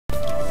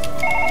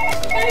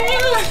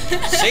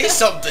Say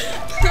something.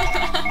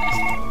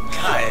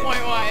 God.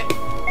 Why?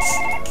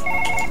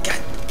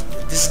 God.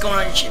 This is going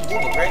on your sheet. Blue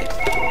book, right?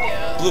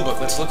 Yeah. Blue book.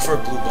 Let's look for a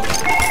blue book.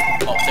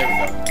 Oh, there we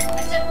go.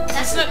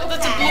 That's a blue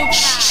cat.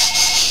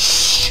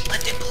 Shh.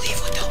 Let them believe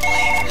what they'll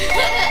believe.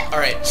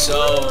 Alright,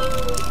 so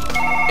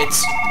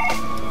it's.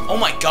 Oh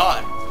my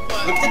god.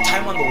 What? Look at the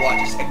time on the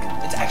watch.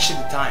 It's actually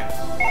the time.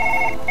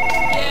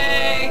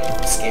 Yay.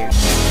 I'm scared.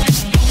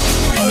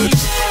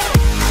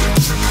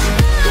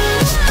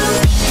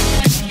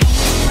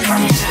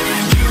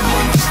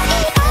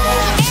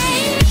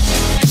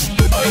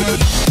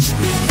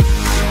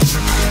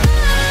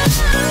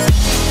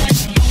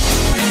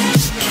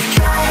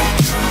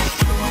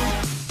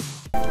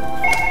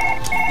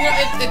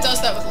 It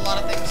does that with a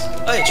lot of things.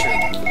 Oh, yeah, true.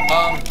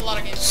 A lot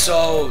of games.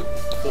 So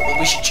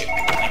we should check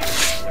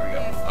language. There we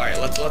go. All right,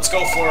 let's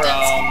go for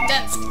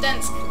Dance.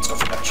 Let's go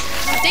for Dutch.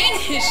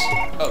 Danish.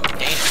 Oh,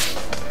 Danish.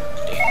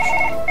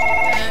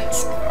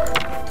 Dance.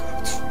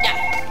 Yeah.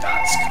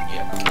 Dansk.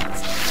 Yeah.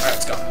 All right,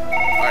 let's go.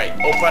 All right,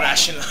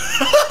 Operation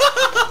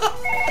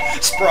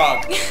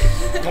Sprog.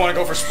 You want to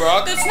go for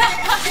Sprog? That's not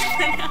how you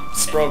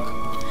pronounce it. Sprog.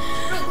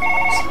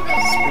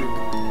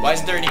 Sprog. Why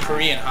isn't there any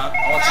Korean, huh?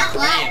 I want some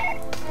Korean.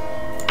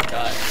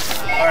 God.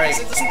 Alright.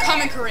 It doesn't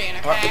come in Korean,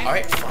 okay?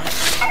 Alright, fine.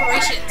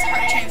 Operations,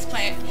 heart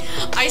transplant.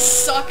 I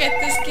suck at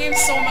this game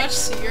so much,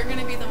 so you're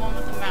gonna be the one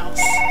with the mouse.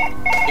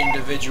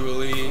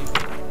 Individually.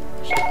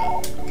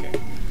 Okay.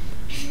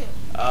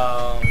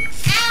 Ow!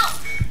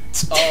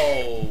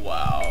 Oh,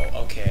 wow.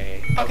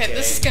 Okay. Okay,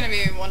 this is gonna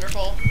be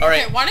wonderful.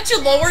 Alright. Okay, why don't you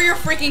lower your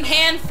freaking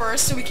hand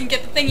first so we can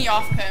get the thingy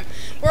off of him?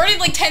 We're already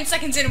like 10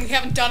 seconds in and we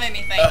haven't done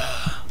anything.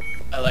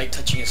 I like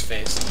touching his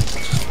face.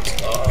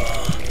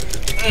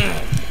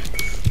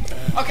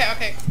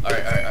 Okay.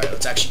 Alright.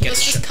 Let's actually get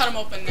Let's just cut him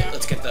open now.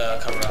 Let's get the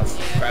cover off.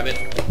 Yeah. Grab it.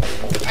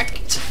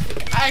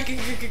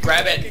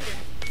 Grab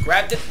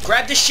it.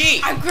 Grab the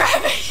sheet. I'm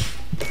grabbing.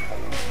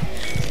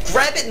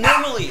 Grab it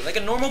normally, like a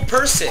normal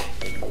person.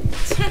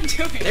 That's what I'm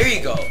doing. There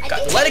you go.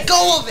 Let it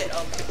go of it. Oh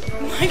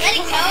my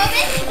God.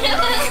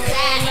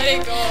 Let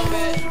it go of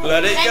it.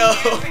 Let it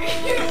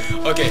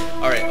go. Okay.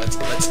 All right.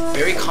 Let's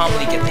very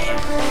calmly get the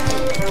hammer.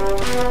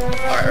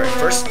 All right.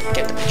 First,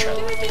 get the picture.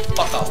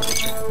 Fuck off,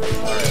 picture.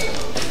 All right.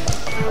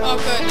 Oh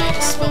good. Now I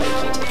just spilled the key.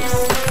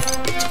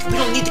 We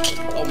don't need the key.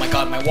 Oh my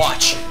God, my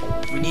watch.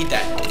 We need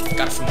that.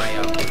 Got it from my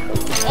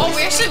Oh,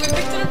 we picked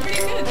it up pretty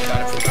good.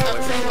 Got it from my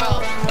boyfriend. Pretty well.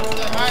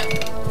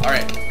 All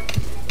right.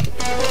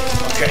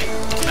 Okay.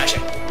 Smash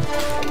it.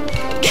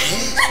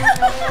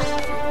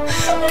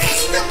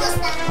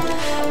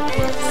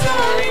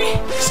 Sorry.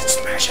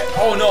 Smash it.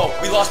 Oh no,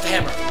 we lost the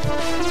hammer.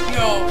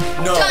 No.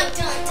 God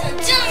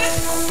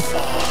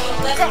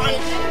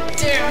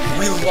damn.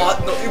 We lost.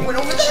 No, it went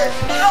over there.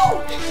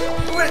 No.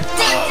 It went.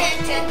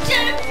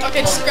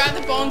 Okay, just grab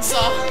the bone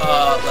saw.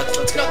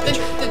 Let's go.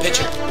 The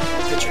Picture.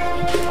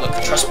 Look,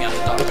 trust me, I'm the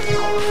doctor. We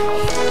lost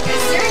the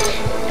picture.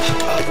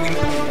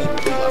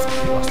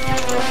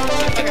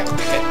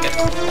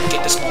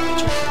 Get the small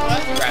picture.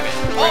 What? Grab it.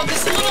 Oh,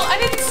 this little. I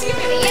didn't see it.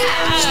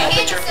 Yeah. Small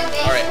picture.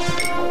 All right.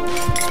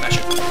 Smash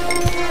it.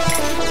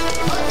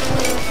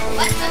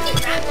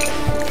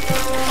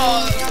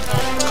 Oh.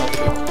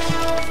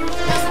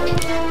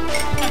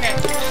 Okay.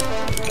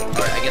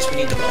 All right. I guess we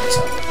need the bone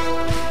saw.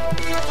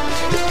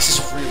 This is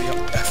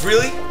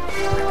really.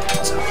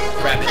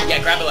 Grab it. Yeah,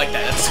 grab it like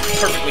that. That's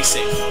perfectly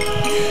safe.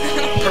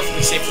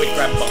 Perfectly safe way to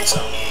grab a bone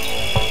saw.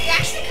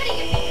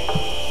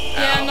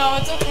 Yeah, no,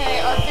 it's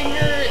okay. Our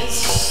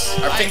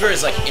finger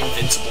is like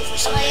invincible for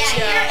some reason.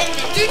 Yeah.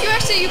 Dude,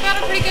 you got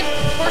a pretty good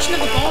portion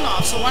of the bone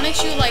off, so why don't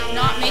you like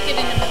not make it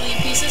in a million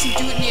pieces and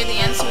do it near the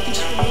end so we can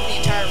just remove the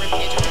entire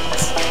ribcage of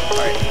this.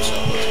 Alright, so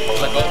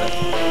let go of it.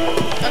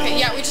 Okay,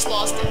 yeah, we just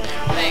lost it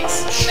now.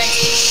 Thanks.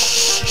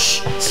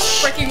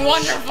 Freaking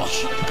wonderful.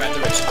 Grab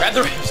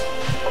the ribs.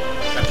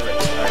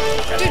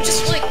 Alright, dude,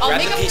 just like I'll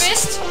make a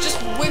fist, just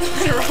wiggle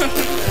it around.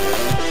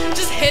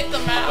 Just hit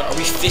them out. Are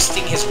we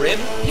fisting his rib?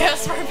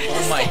 Yes, we're fisting.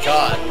 Oh my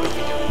God, what are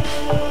we doing?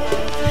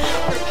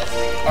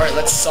 Alright,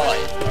 let's saw it.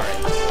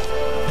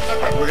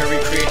 Alright, we're gonna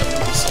recreate a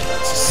movie scene.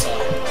 Let's just saw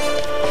it.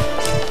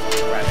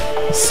 Grab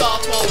it. Saw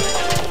 12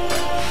 minutes.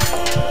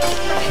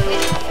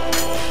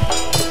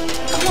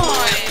 Come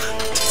on.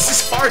 This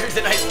is harder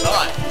than I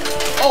thought.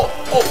 Oh,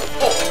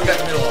 we got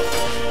the middle off.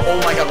 Oh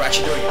my God, we're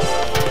actually doing it.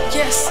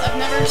 Yes, I've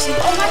never seen.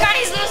 Oh my God,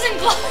 he's losing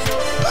blood.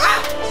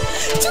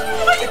 Dude,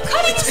 why are you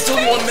cutting his It's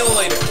only 1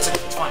 milliliter.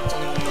 It's fine. It's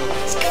only 1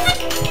 milliliter.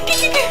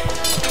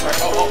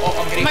 Alright,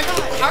 I'm getting. Oh my God,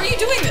 how are you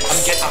doing this?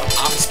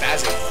 I'm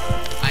spazzing.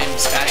 I'm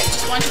spazzing.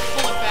 Just want you to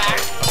pull it back.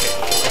 Okay,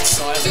 let's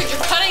saw it. Dude, you're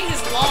cutting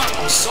his lung.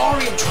 I'm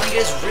sorry, I'm trying to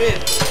get his rib.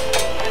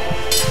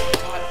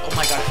 God, oh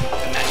my God,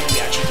 imagine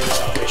we actually do this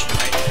operation,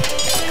 right?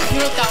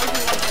 You know what, that would be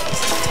wonderful.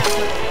 This is a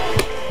tablet.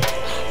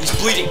 He's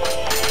bleeding.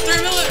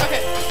 3 milliliters.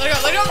 Okay, let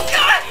it go.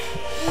 God!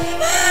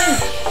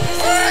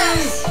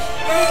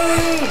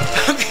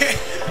 Okay,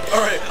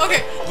 alright.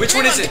 Okay. Which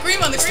one is it? The green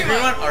one, the green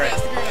one. Alright. Yeah,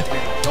 it's the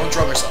green one. Don't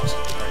drug ourselves.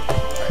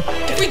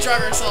 Alright. If we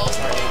drug ourselves.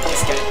 Alright,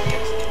 just get it.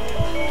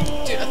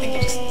 Dude, I think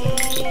you just...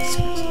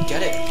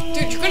 Get it.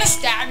 Dude, you're gonna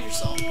stab yourself.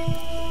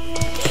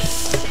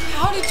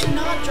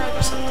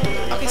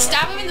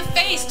 stab him in the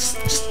face.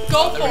 Just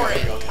go for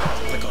it.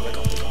 Let go.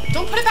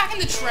 Don't put it back in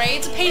the tray.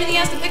 It's a pain in the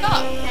ass to pick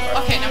up.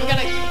 Okay, now we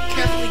gotta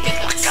carefully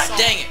get that saw. God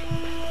dang it.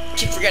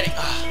 Keep forgetting.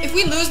 If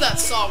we lose that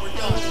saw, we're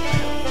done.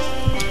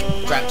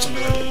 Grab some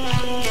of it.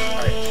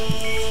 Alright.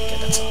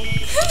 Get that saw.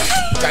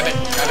 Grab it.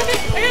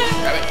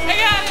 I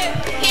got it.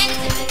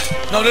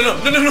 No.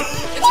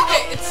 It's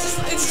okay.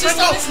 It's just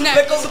on his neck.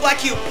 Let go of the black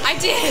cube. I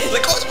did.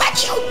 Let go of the black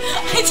cube.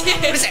 I did.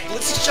 What is that?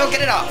 Let's just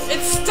get it off.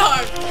 It's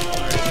stuck.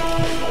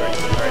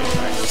 Alright.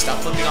 Stop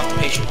flipping off the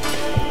patient.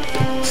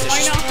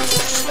 Why not?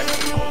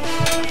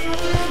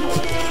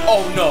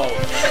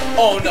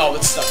 Oh no,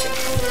 it's stuck in it.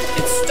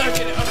 It's stuck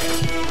in it.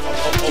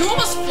 Okay. You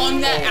almost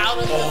flung that out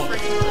of the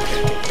freaking room.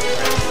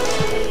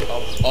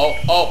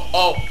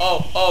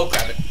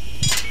 Grab it.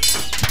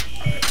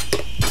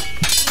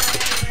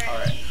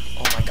 Alright.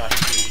 Oh my god,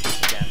 he's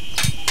bleeding again.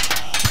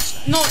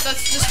 No,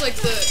 that's just like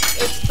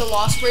the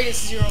loss rate is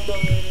 0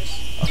 milliliters.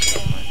 Okay.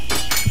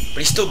 But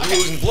he's still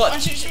losing blood.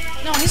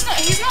 No, he's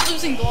not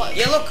losing blood.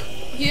 Yeah, look.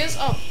 He is.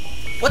 Oh.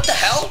 What the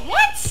hell?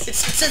 What? It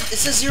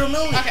says 0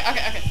 milliliters.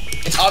 Okay.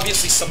 It's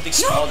obviously something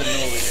smaller than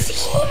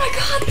milliliters. Oh my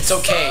god. It's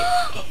okay.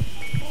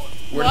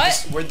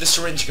 Where'd the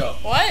syringe go?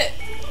 What?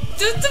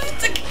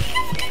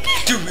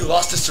 Dude, we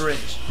lost the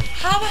syringe.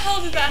 How the hell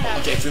did that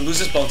happen? Okay, if we lose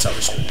this bone cell,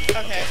 we're screwed.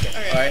 Okay.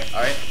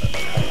 Alright.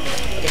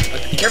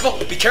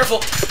 Okay, be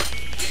careful.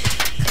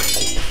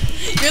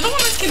 You're the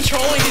one that's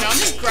controlling it. I'm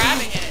just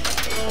grabbing it.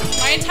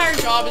 My entire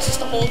job is just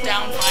to hold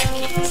down 5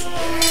 keys.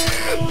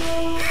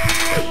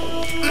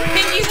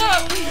 Pinky's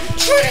up!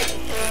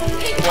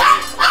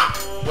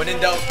 When in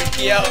doubt,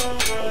 pinky out.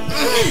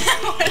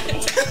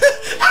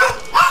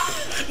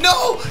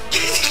 No!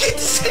 Get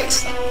the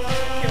 6!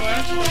 Okay, why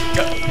don't you...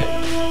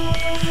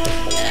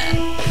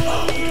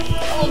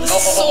 Oh, this is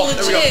so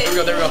legit. There we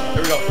go.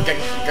 We're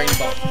getting the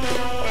ball.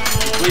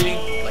 Bleeding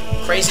like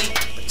crazy,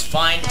 but it's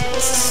fine.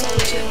 This is so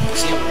legit.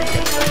 See, we're gonna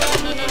get it.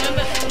 No.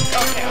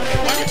 Okay.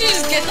 Why don't you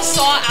just get the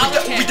saw out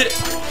of him? We did it!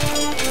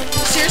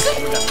 Seriously?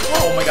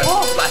 Oh my god.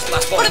 Oh. Last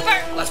ball. Put it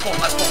back. Last ball.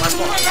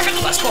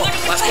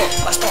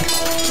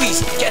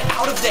 Please, get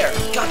out of there.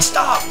 God,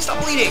 stop.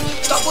 Stop bleeding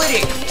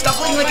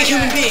like a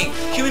human being.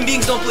 Human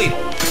beings don't bleed.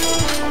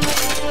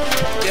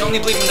 They only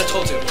bleed when they're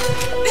told to.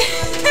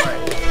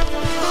 Alright.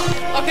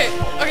 Okay,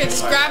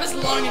 just grab his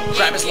lung and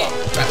Grab his lung.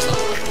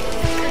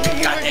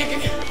 God dang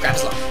it. Grab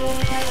his lung.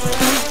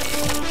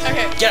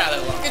 Okay. Get out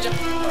of there, lung. Good job.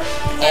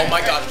 Oh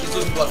my god, he's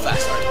losing blood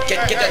fast. Alright,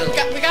 get that.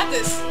 We got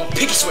this. Oh,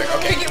 pinky swear,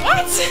 okay.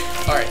 What?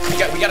 Alright, we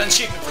got an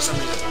achievement for some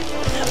reason.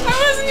 I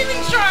wasn't even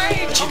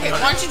trying. Achievement Okay,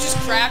 why don't you just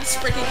grab his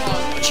freaking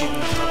lung?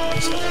 Achievement.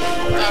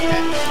 Okay.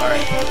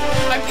 Alright.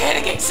 I'm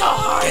panicking so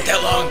hard. Get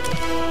that lung.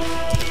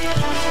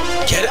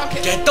 Get it.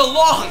 Okay. Get the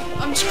lung.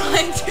 I'm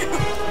trying to.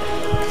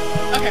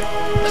 Okay,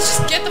 let's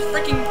just get the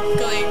freaking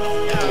like.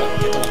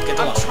 Get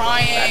the lung. I'm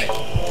trying.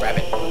 Grab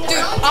it.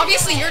 Dude,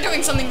 obviously you're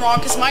doing something wrong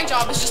because my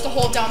job is just to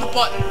hold down the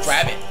button.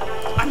 Grab it.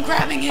 I'm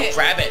grabbing it.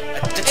 Grab it.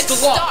 It's the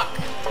stuck. lung.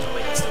 Oh,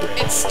 wait, it's the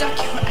It's stuck,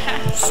 you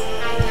ass.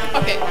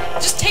 Okay,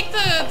 just take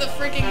the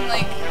freaking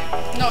like.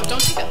 No,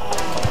 don't take it.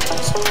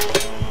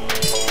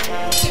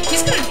 Dude,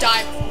 he's gonna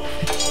die before we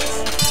finish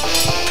this.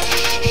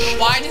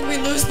 Why did we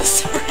lose the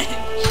syringe?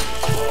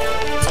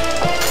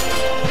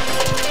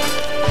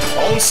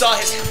 Bone saw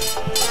his.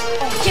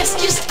 Oh, yes,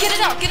 just get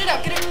it out.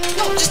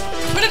 No, just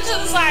put it to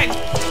the side.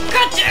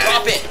 Gotcha.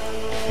 Drop it.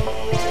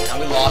 Now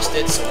we lost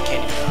it, so we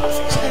can't even know how to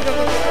fix it. Go.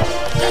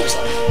 Grab his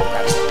lung.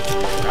 Grab his lung.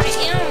 I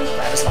am.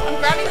 Grab his lung. I'm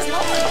grabbing his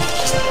lung.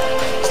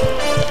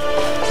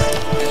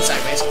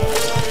 Sideways.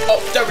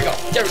 Oh, there we go.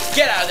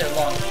 Get out of there,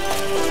 lung.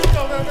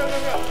 Go.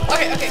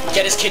 Okay.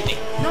 Get his kidney.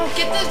 No,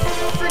 get the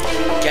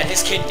freaking. Get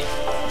his kidney.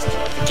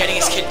 Getting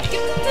his kidney.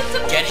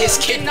 Get his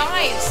kidney.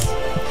 Knives.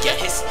 Get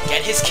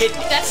his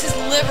kidney. That's his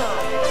liver.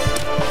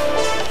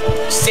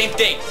 Same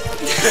thing.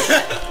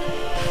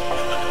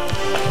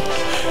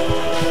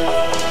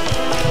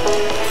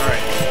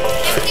 Alright.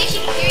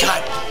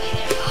 God.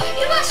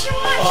 You lost your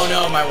watch. Oh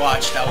no, my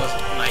watch. That was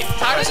my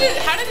How did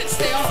it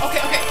stay on?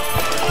 Okay.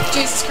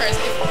 Jesus Christ.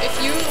 If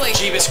you like.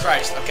 Jeebus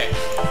Christ. Okay.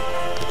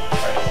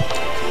 Alright.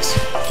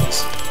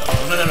 Please.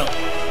 No.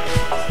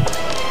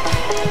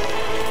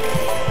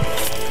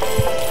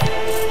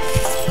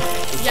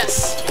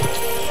 Yes.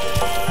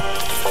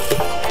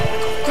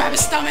 Grab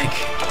his stomach.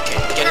 Okay,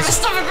 Grab his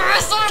stomach.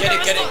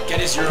 Get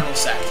his urinal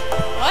sac.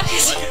 What?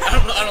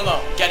 I don't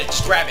know. Get it.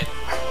 Just grab it.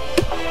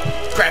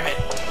 Grab it.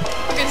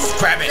 Okay, just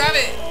grab it.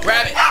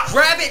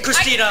 Grab it,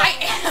 Christina. I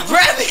am.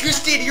 Grab it,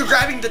 Christina. You're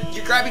grabbing the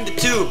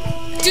tube.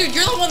 Dude,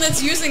 you're the one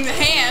that's using the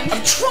hand.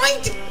 I'm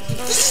trying to.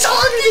 This is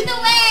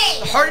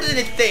harder than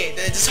you think.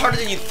 It's harder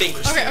than you think,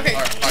 Christina. Okay.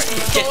 Alright.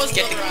 Get the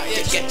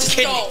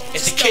kidney.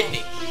 It's a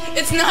kidney.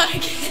 It's not a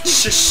kidney.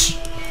 Shush.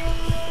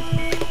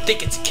 I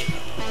think it's a kidney.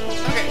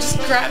 Okay, just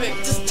grab it.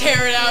 Just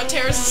tear it out.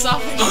 Tear his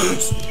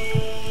esophagus.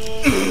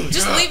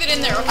 Just leave it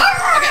in there, okay?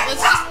 Okay,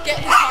 let's just get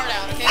his heart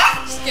out, okay?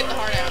 Just get the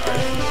heart out.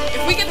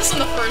 If we get this on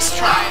the first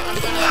try, I'm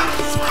gonna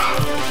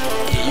scream.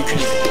 Yeah, you can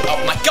even. Oh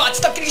my god,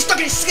 stuck in his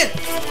skin!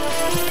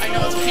 I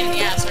know, it's a pain in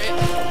the ass, right?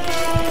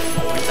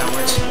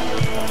 Downwards.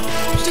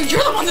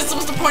 it's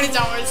supposed to point it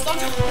downwards. Stop.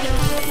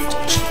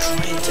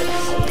 Trying to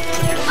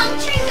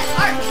Puncturing the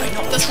heart. I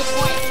know. That's the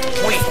point.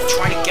 I'm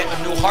trying to get a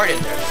new heart in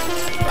there.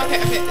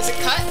 Okay, is it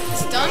cut?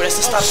 Is it done? But it has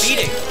to stop shit.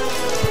 beating.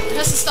 It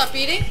has to stop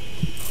beating?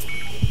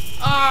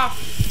 Ah,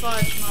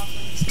 fudge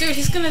muffins. Dude,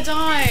 he's gonna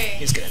die.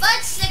 He's gonna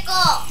die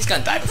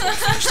before he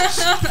finishes this.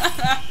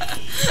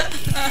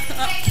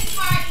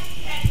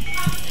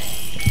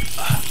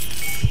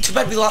 Too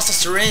bad we lost the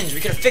syringe. We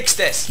could have fixed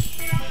this.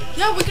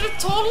 Yeah, we could have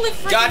totally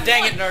freaking God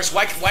dang won. it, nurse.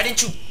 Why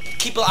didn't you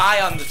keep an eye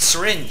on the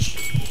syringe?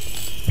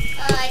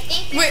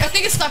 Wait, I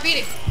think it stopped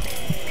beating.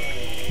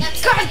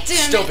 God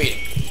damn Still it. beating.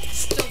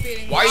 Still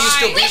beating. Why are you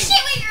still beating? Squish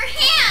it with your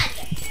hand.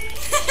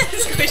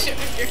 Squish it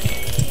with your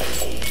hand.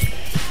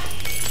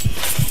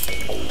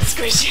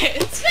 Squish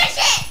it. Squish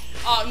it.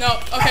 Oh, no.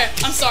 Okay,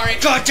 I'm sorry.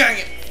 God dang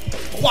it!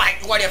 Why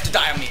do you have to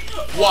die on me?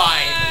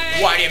 Why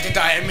do you have to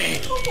die on me?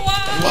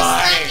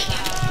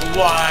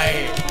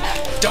 Why?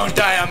 Don't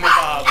die on me,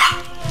 Bob.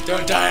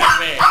 Don't die on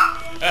me.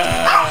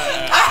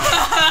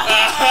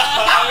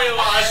 We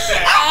lost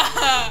it.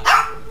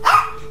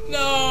 No.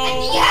 I think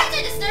you have to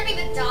disturbing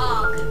the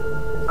dog.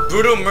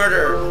 Brutal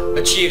murder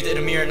achieved in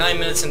a mere 9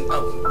 minutes and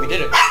we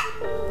did it.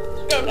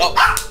 Oh,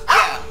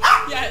 yeah.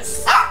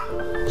 Yes.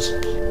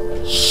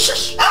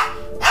 Shush.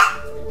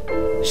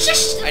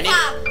 Shush the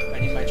dog. I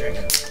need my drink.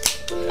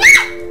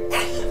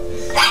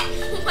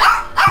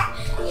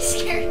 You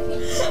scared me.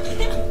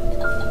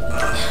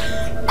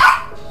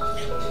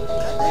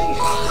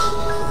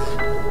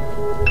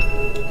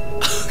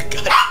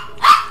 God.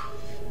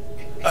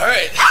 All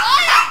right.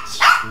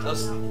 That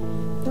was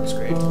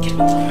great. Get me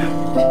from out.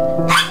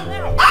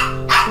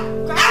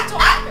 Grab the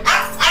dog.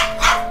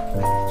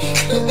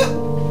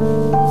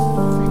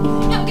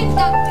 No, get the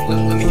dog.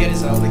 Let me get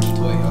his licky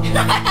toy.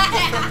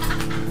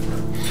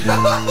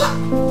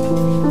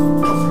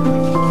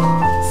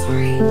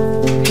 Sorry.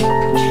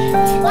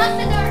 Lock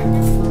the door.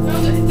 No,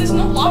 there's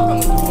no lock on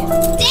the door.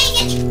 Dang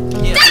it.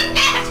 Yeah. Dang it.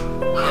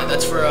 Yeah,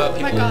 that's for Oh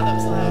people. my god, that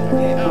was loud.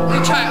 Okay,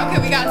 we try.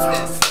 Okay, we got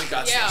this. We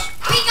got Yeah. this.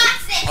 We got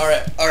this.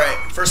 All right.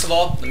 First of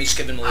all, let me just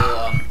give him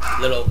a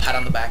little pat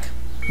on the back.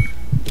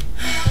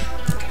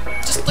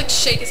 Just like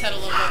shake his head a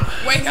little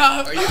bit. Wake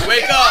up.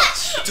 Wake up!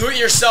 Do it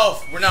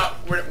yourself. We're not.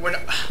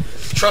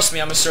 Trust me,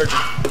 I'm a surgeon.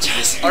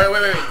 All right,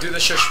 wait. Do the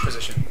shush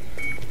position.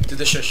 Do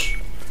the shush.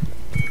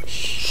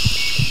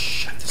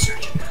 Shh. I'm the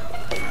surgeon now.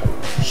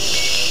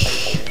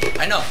 Shh.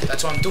 I know.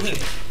 That's why I'm doing it.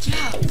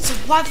 Yeah. So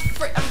why the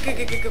frick?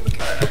 Okay. Get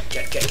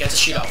the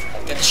sheet off.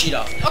 Get the sheet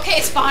off. Okay,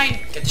 it's fine.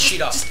 Get the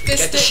sheet off. Just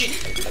fist Get the it. sheet.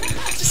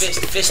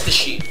 Fist the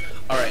sheet.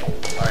 All right. Oh,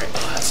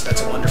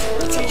 that's a wonderful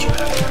ribcage you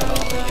have here. Oh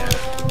yeah.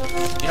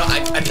 You know,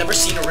 I've never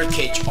seen a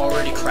ribcage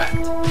already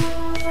cracked.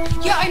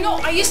 Yeah, I know.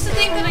 I used to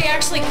think that I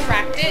actually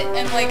cracked it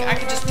and like I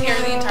could just tear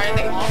the entire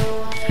thing off.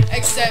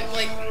 Except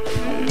like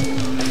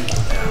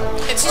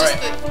it's All just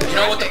right. the You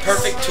know what the graphics.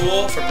 perfect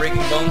tool for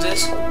breaking bones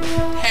is?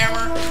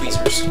 Hammer.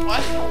 Tweezers.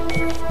 What?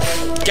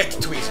 Get the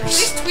tweezers.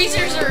 These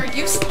tweezers are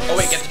useless. Oh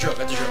wait, get the drill.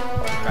 Grab it.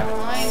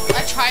 I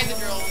tried the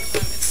drill one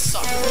time. It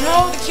sucked.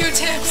 No, the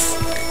Q-tips.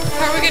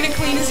 How are we gonna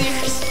clean his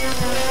ears?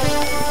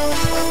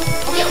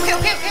 Okay.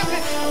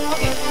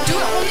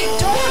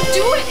 Don't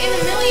do it in a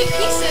million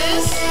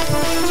pieces. Do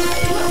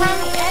it around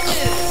the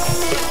edges.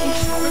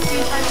 Rip the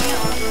entire thing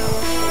out.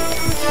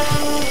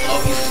 Oh,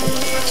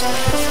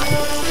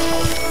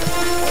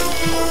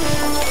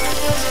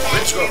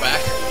 ribs grow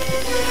back.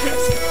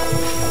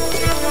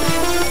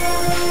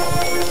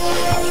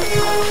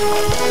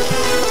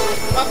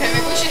 Okay,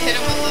 maybe we should hit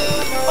him with the...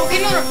 Okay,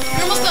 no, you're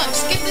almost done.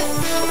 Just get the...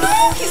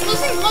 No, he's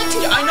losing blood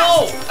too fast. I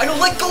know.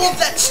 Let go of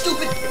that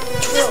stupid drill.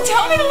 Just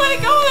tell me to let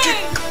it go then.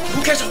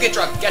 Who cares if we get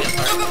drunk? Get him.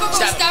 Go.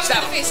 Stab him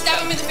in the face. Stab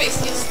him in the face.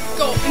 Yes.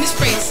 Go. In his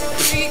face.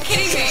 Are you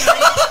kidding me?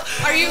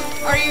 Are you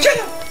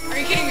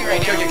kidding me right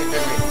now? Get.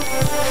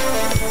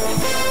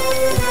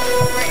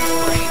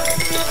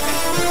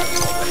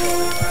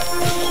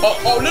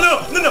 Oh, no.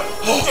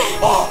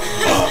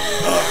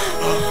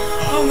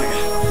 Oh my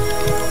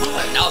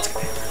god. Now it's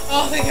gonna happen.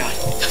 Oh, thank god.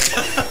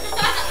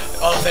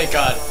 Oh, thank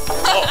God.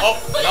 Oh,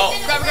 no.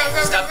 Grab.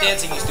 Stop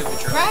dancing, you stupid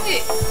drill. Grab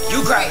it.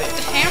 You grab Wait, it.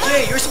 the hammer?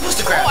 Yeah, you're supposed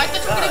to grab Oh, I it.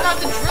 thought you were gonna grab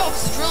the drill,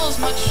 because the drill is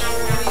much more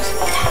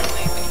useful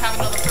when you have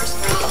another person.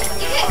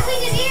 You can't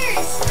clean his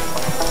ears.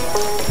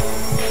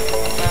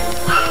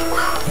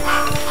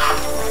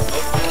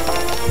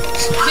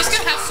 He's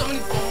gonna have so many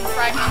bone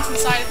fragments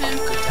inside of him.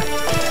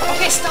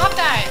 Okay, stop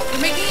that.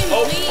 You're making him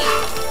bleed.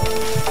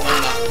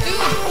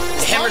 Dude,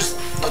 The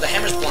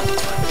hammer's blunt.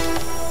 It's fine.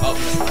 Oh,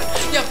 never mind.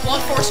 yeah,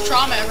 blunt force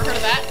trauma. Ever heard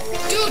of that?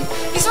 Dude,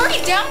 he's already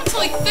down to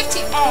like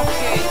 15. Oh,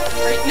 okay.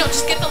 Right, no,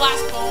 just get the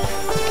last bone.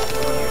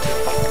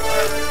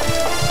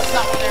 It's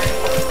not one there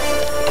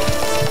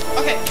anymore.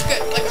 Okay,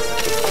 good. Like,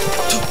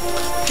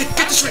 Get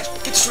the syringe.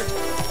 Get the syringe.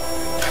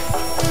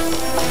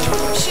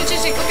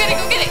 shit. Go get it.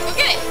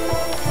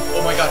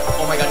 Oh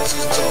my god, it's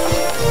using so much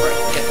blood.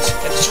 Alright, get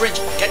the syringe.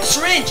 Get the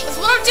syringe. That's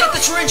what I'm doing. Get the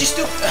syringe, you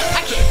stupid.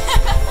 I can't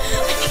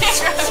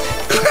grab it.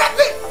 Grab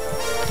it.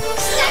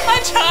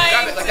 I'm trying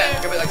Grab it like that.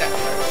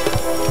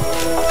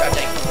 God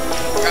dang.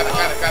 Grab it.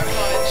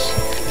 Fudge.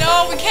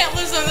 No, we can't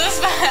lose him this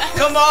fast.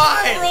 Come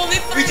on! We're only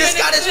 3 We just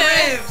got his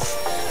minutes in. ribs!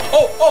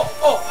 Oh!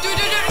 Dude,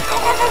 go.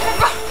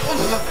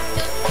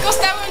 Go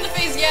stab him in the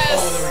face, yes. Oh,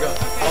 there we go.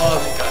 Okay. Oh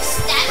my god.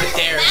 Stab Put it him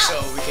in there the so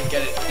mouth. we can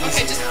get it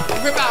easy Okay, just now.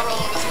 rip out roll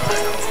of his nose.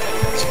 That's good.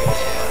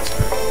 Yeah, that's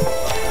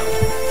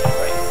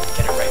right.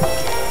 Get it right.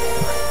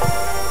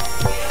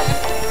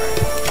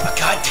 Oh,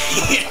 god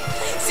dang it.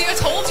 See, I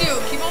told you,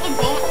 keep the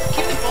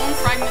bone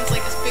fragments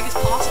like as big as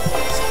possible.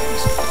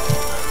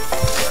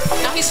 So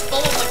now he's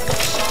full of like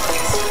little shards.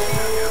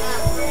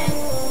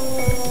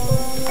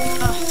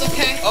 It's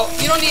okay. Oh.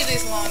 You don't need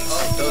these lungs.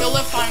 Oh, those- You'll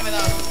live fine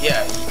without them.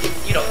 Yeah,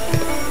 you don't.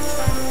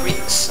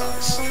 Breathing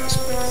sucks. Trust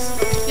me.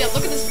 Yeah,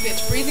 look at this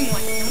bitch breathing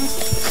like. Yeah,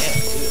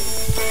 dude.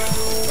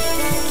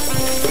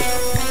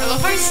 I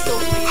love how he's still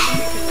bleeding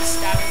because it's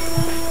stabbing the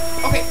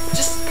lung. Okay,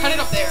 just cut it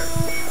up there.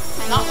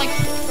 Not down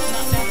there.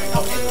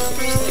 Okay,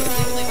 just leave it.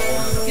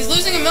 He's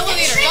losing a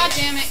milliliter. God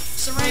damn it.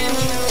 Syringe.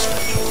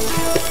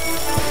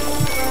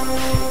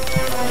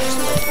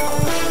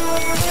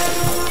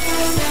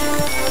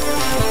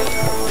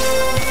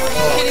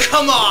 Oh,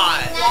 come on!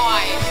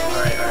 Why?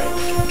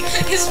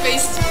 Alright. His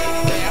face is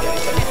bleeding. Yeah.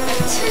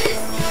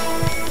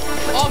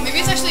 Oh, maybe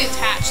it's actually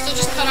attached. So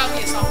just cut out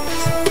the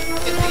esophagus.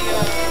 Get the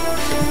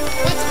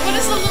what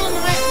is the little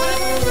knife? What is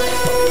the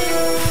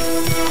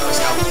That was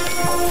out.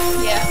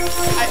 Yeah.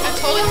 I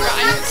totally forgot. I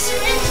know.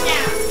 Syringe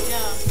now.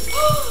 Yeah.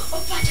 Oh,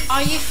 fuck.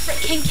 Are you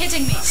freaking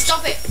kidding me?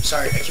 Stop it.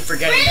 Sorry, I keep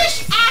forgetting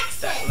British that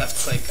accent. left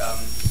click, you know,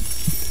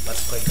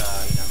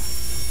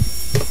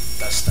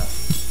 that stuff.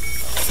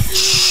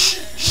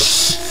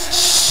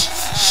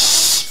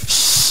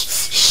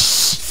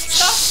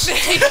 Stop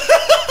spitting.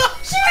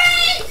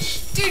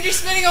 Syringe. Dude, you're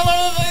spitting all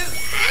over the place.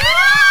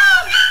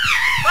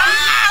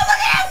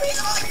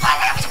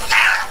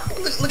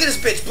 Look at this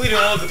bitch bleeding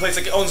all over the place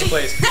like it owns the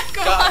place.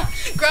 Come God. on.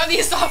 Grab the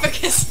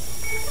esophagus.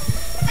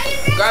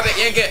 Grab it,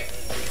 yank it.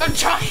 I'm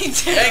trying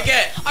to. Yank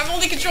it. I'm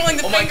only controlling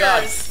the Oh my fingers.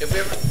 god. If we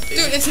ever...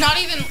 Dude, it's not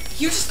even.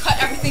 You just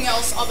cut everything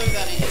else other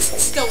than it.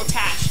 It's still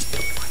attached.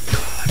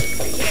 Are you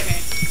kidding me?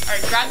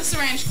 Alright, grab the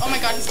syringe. Oh my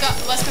god, he's got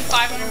less than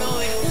 500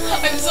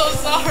 milliliters. I'm so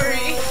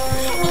sorry.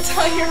 We'll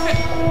tell you.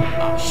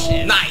 Oh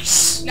shit.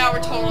 Nice. Now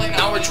we're totally not.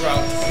 Now we're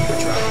drunk.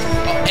 We're drunk.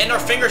 Oh, and our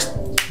fingers...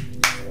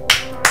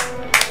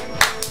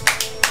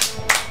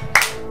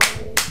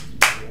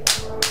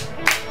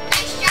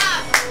 Nice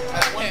job. I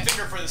have one Okay.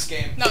 finger for this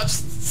game. No,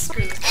 just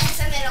screw this. And it's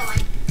the middle one.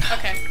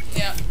 Okay,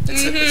 yeah.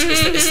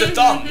 It's the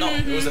thumb. No,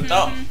 it was the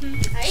thumb. Are you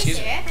Excuse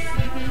me. serious?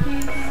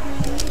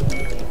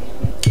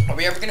 Are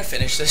we ever gonna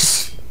finish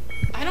this?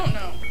 I don't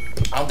know.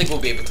 I don't think we'll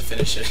be able to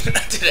finish it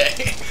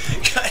today.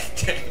 God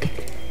dang.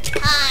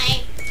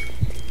 Hi.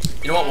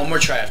 You know what? One more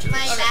try after My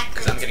this. back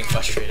Because I'm getting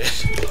frustrated.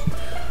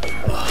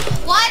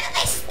 Why do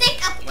they stick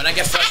a When I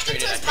get pack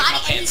frustrated, into I his take my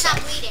body and he's pants not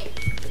off. bleeding?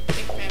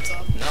 Take your pants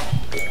off. No.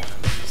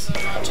 This is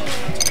not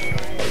judgmental.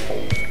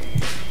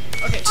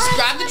 Okay, just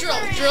grab the drill.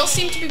 The drills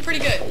seem to be pretty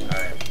good.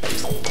 Alright.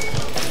 Teddy's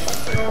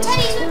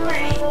whispering.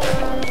 Alright,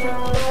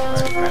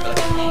 grab it like a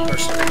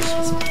person.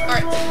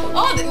 Alright.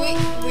 Oh,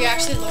 we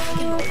actually look like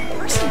a normal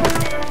person.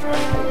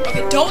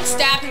 Okay, don't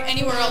stab him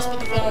anywhere else but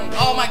the bone.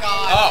 Oh my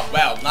god. Oh,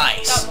 well,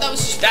 nice. That was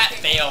just That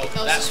freaking- failed. That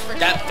was That, just freaking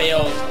that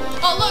failed.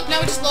 Oh look, now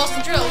we just lost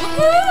the drill.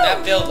 Woohoo!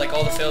 That failed like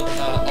all the failed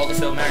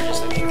marriages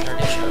like Kim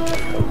Kardashian. Kim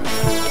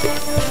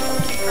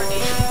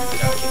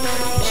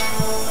Kardashian.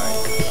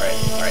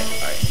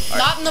 Alright.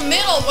 Not in the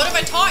middle. What have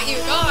I taught you?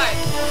 God.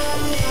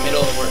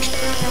 Middle of the worst.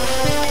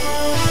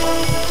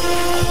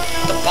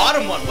 The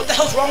bottom one. What the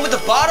hell's wrong with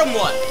the bottom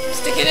one?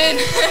 Stick it in.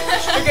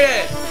 Look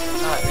at it.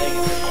 God dang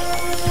it.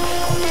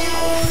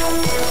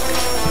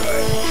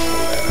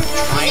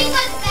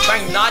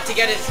 Trying not to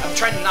get his. I'm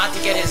trying not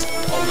to get his.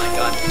 Oh my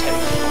god.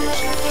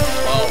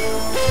 Oh.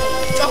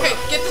 Okay,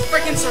 get the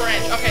freaking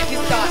syringe. Okay,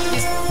 he's done.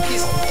 He's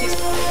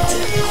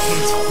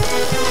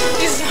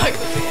stuck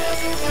with the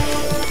ass.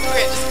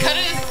 Okay, just cut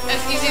it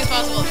as easy as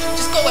possible.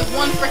 Just go like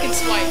one freaking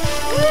swipe.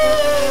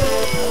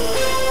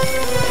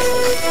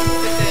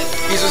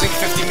 He's losing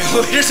 50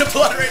 milliliters of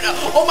blood right now.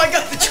 Oh my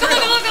god, the Go, drill.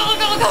 go,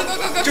 go.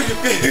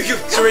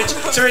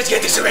 Syringe,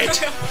 get the syringe.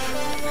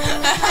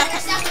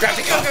 Grab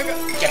the cup. Go.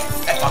 Get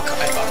F-off cup.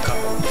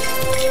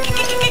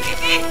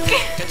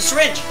 Get the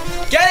syringe.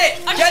 Get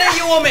it,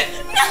 you woman.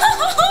 No!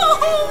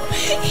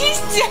 He's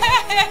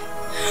dead!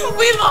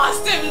 We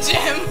lost him,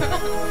 Jim!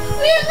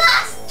 We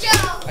lost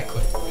Joe. I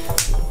quit.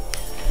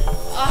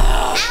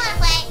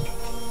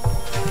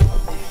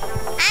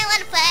 I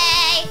wanna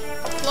play.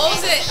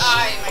 Close it! Oh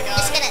my god. I'm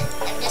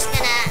just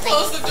gonna like,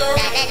 Close the door.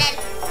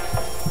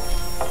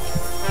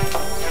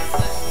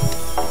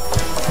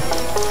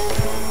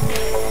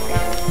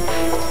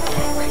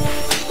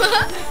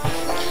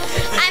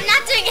 I'm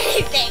not doing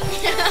anything. She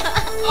figured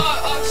out.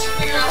 Oh, she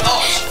figured out how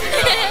to do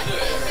it.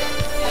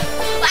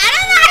 I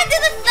don't know how to do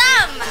the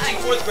thumb. I think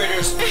fourth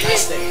graders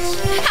nice things.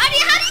 How do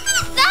you do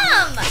the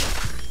thumb?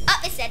 Oh,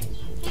 it said.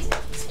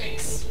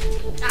 Space.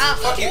 Oh,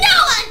 Fuck you. no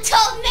one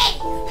told me.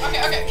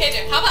 Okay, KJ,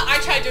 how about I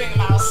try doing the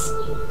mouse?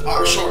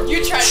 Oh, sure.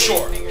 You try doing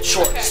Sure. fingers.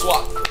 Sure. Okay.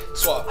 Swap.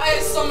 Swap. I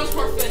have so much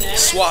more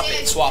finesse. Swap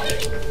it. Swap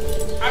it.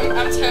 I'm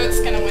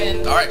totes gonna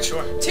win. All right,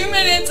 sure. 2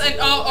 minutes and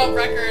oh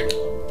record.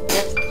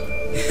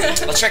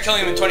 Let's try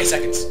killing him in 20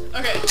 seconds.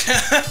 Okay. Okay,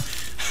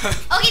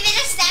 then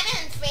just stab him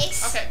in the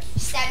face. Okay.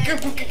 Stab him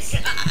in the face.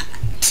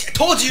 I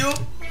told you.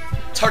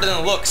 It's harder than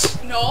it looks.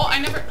 No, I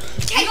never.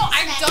 You know,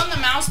 I've done the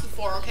mouse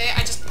before. Okay,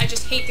 I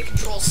just hate the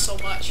controls so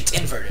much. It's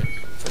inverted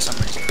for some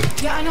reason.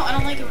 Yeah, I know. I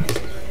don't like it when it's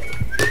inverted.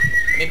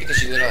 Maybe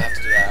because you literally have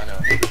to do that. I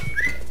know.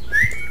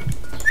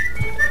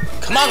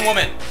 Come on,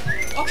 woman.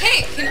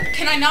 Okay,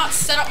 can I not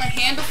set up my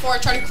hand before I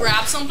try to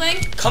grab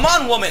something? Come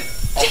on, woman.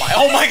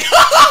 Oh my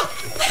god.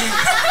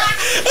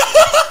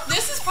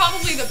 This is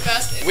probably the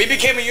best. We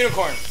became a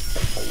unicorn.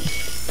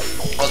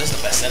 Oh, this is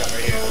the best setup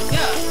right here.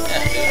 Yeah.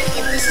 Yeah, dude.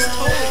 Like, this is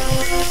totally.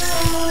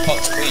 Oh,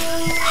 it's clean.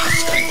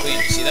 It's cutting clean.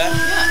 You see that?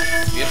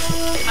 Yeah. It's beautiful.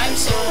 I'm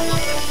so in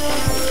love with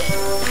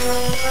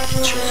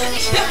it. Sure.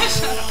 Shut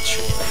up.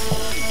 Sure.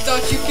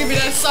 Don't you give me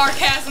that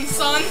sarcasm,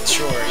 son.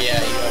 Sure,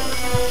 yeah, you have.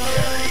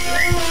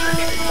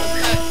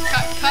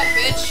 Cut,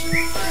 bitch.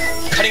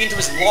 Cutting into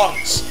his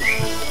lungs.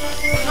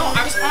 No,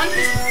 I was on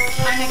his.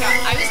 Oh my god,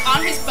 I was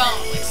on his bone.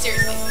 Like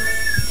seriously,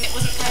 and it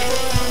wasn't cutting.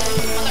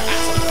 Mother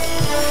asshole.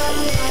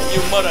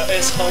 You mother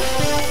asshole.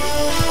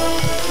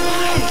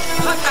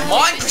 Come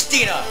on,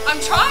 Christina.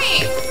 I'm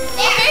trying.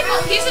 Okay,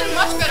 well, he's in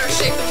much better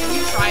shape than when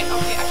you tried.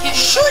 Okay, I can't.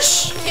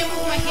 Shush. I can't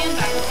move my hand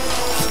back.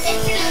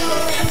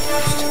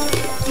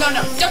 No,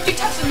 don't you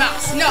touch the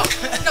mouse. No,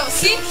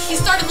 see? He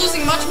started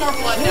losing much more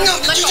blood now. No,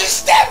 Let you go.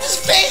 just stabbed his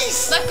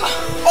face! Let go.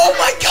 Oh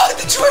my god,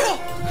 the drill!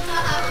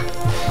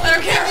 I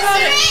don't care about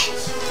it.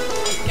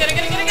 Get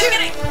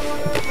it.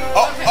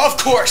 Oh, Okay. of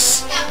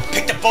course!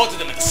 Picked up both of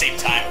them at the same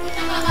time.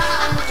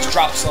 Just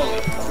drop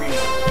slowly. Green one.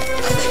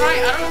 I'm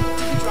trying. I don't know.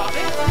 Did we drop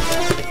it?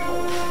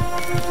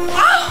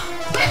 Ah!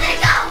 Where'd it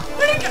go?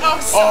 Where'd it go?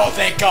 Oh,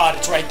 thank god,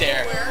 it's right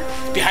there. Where?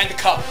 Behind the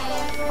cup.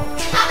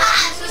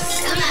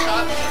 Screw the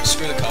cup.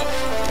 Screw the cup.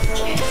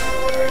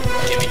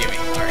 Gimme.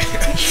 Alright.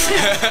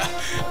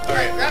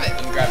 Alright, grab it.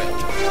 Let me grab it.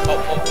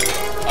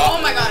 Oh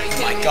my god, are you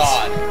kidding me? My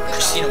god.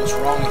 Christina, what's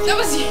wrong with you? That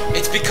was you.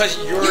 It's because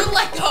you're... You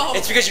let go.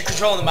 It's because you're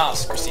controlling the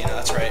mouse, Christina,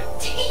 that's right.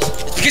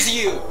 It's because of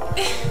you.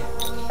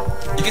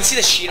 You can see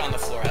the sheet on the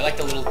floor. I like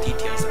the little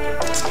details.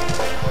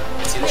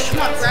 See the sheet?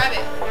 Come on, grab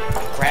it.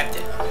 I grabbed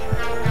it.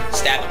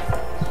 Stab him.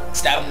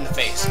 Stab him in the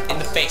face. In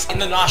the face. In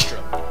the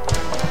nostril.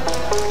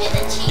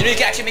 You know you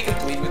can actually make him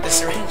bleed with this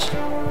syringe?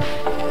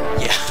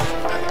 Yeah.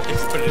 If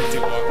you put it in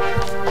too long.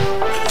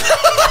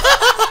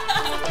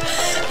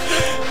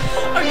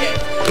 Okay,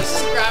 let's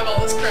just grab all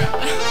this crap.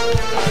 Yeah.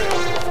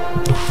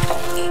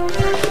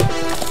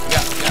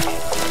 Yeah,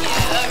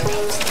 there we go.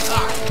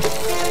 Sorry.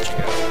 Check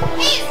it out.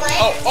 Hey, his leg.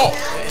 Oh,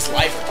 his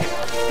life.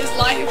 His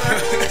life.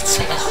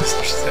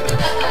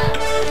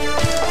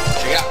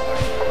 Check it out.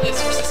 It's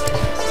her sister.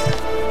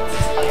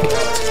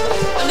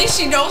 At least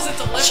she knows it's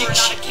a liver,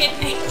 not a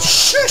kidney.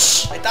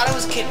 Shush! I thought it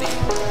was kidney.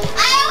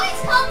 I always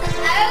called them.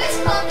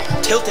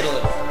 Tilt it a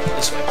little.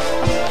 This way.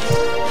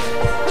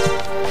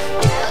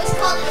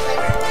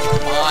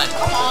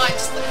 Come on,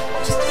 just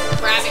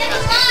grab it.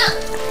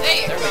 There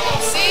you go.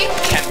 See?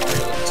 Can't be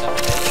real.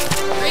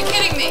 Are you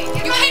kidding me?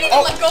 You can't even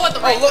let go at the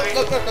right time.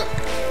 Look.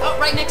 Oh,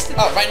 right next to.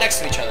 Oh, right next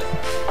to each other.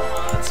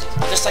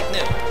 Just like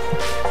new.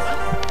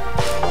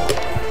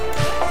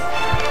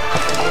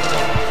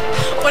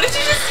 What did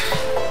you just?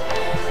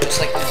 Just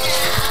like new.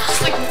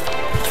 Just like.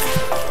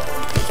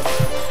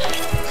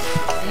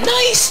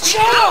 Nice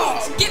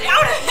job! Get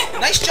out of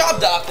him! Nice job,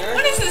 doctor.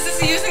 What is this? Is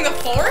he using the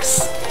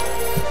force?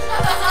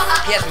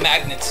 He has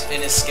magnets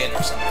in his skin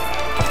or something.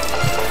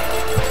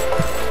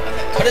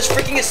 Cut his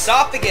freaking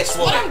esophagus,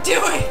 What woman. I'm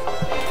doing?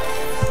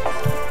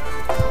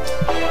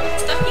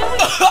 Stop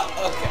yelling.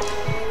 Okay.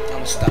 I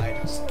almost died.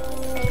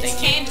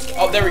 Thank you. Just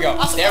Oh, there we go.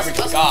 Awesome, There we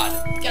go. awesome. God.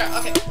 Get out.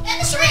 Okay.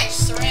 Syringe.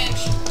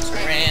 Syringe.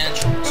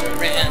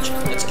 Syringe.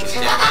 Let's kiss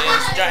his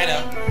vagina.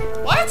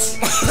 What?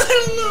 I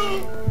don't know.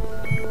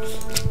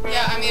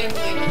 Yeah, I made him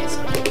bleed.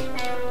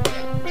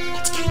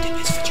 Let's get him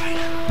his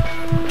vagina.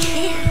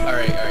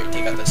 Alright.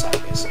 Take out the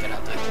esophagus. Get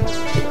out there.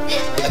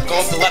 Let go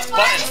of the left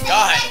button.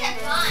 God.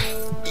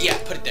 Yeah,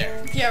 put it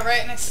there. Yeah,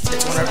 right next to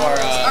It's one of our,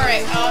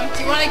 Alright,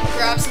 do you want to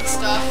grab some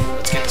stuff?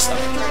 Let's get the stuff.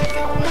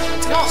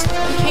 No,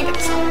 you can't get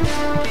the stuff.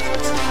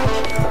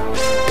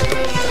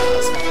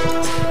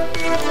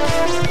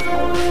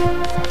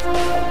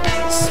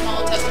 And the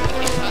small intestine we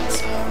can't cut,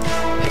 so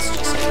it's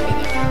just gonna be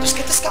there. Just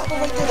get the scalpel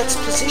right there. That's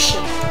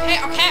position.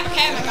 Okay,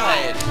 my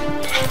god.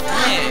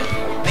 Man,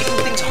 making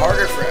things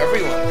harder for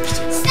everyone.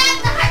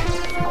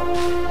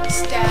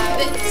 Stab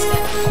it.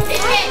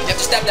 You have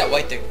to stab that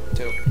white thing,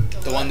 too.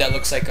 The one that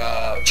looks like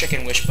a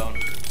chicken wishbone.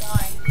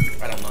 Why?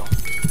 I don't know.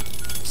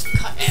 Just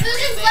cut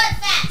everything. Blood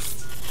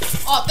fast.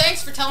 Oh,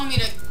 thanks for telling me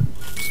to...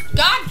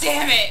 God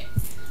damn it!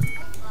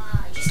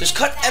 Just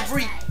cut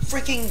every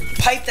freaking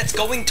pipe that's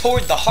going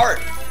toward the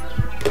heart.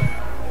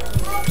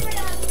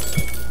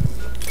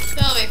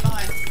 That'll be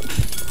fine.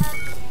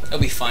 It'll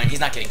be fine. He's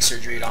not getting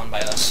surgery on by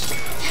us.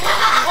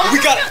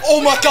 We got it.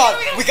 Oh my god.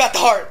 We got the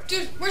heart.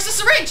 Dude, where's the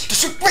syringe?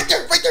 Right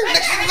there.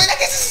 Next. Grab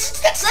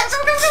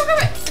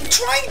it. I'm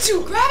trying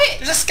to. Grab it.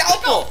 There's a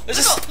scalpel.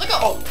 Let go.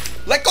 Oh,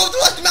 let go of the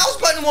left mouse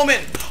button, woman.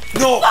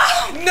 No.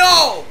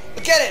 No.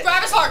 Get it.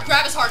 Grab his heart.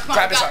 Come on,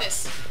 Grab we his got heart.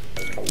 this.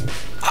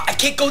 I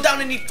can't go down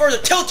any further.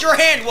 Tilt your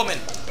hand, woman.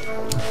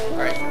 All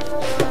right.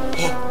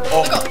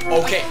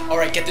 Oh. Okay. All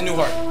right. Get the new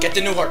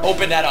heart.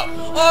 Open that up.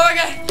 Oh my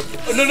god.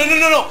 Oh, no.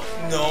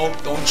 No,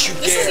 don't you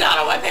dare. This is not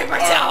a wet paper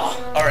towel.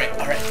 All right.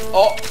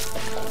 Oh.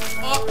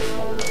 Oh.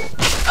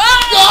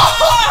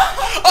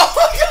 Oh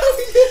my god,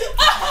 we did it!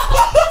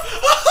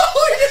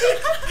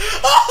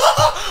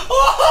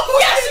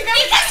 Yes,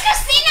 because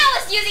Christina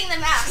was using the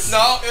mouse.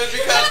 No, it was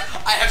because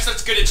I have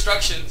such good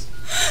instructions.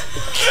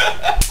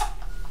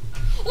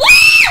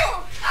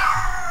 Wow!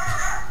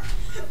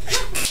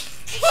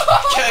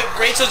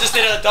 Rachel just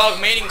did a dog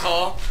mating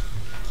call.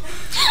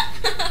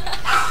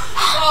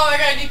 Oh my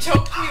god, you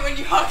choked me when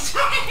you hugged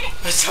me.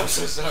 I'm so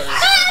sorry.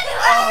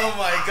 Oh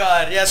my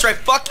god. Yeah, that's right.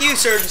 Fuck you,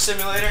 Surgeon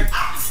Simulator. Look,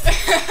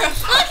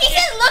 he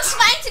said looks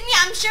fine to me.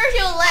 I'm sure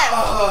he'll live.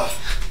 Wow!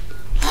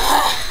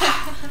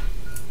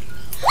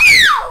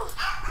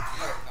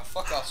 Now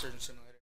fuck off, Surgeon Simulator.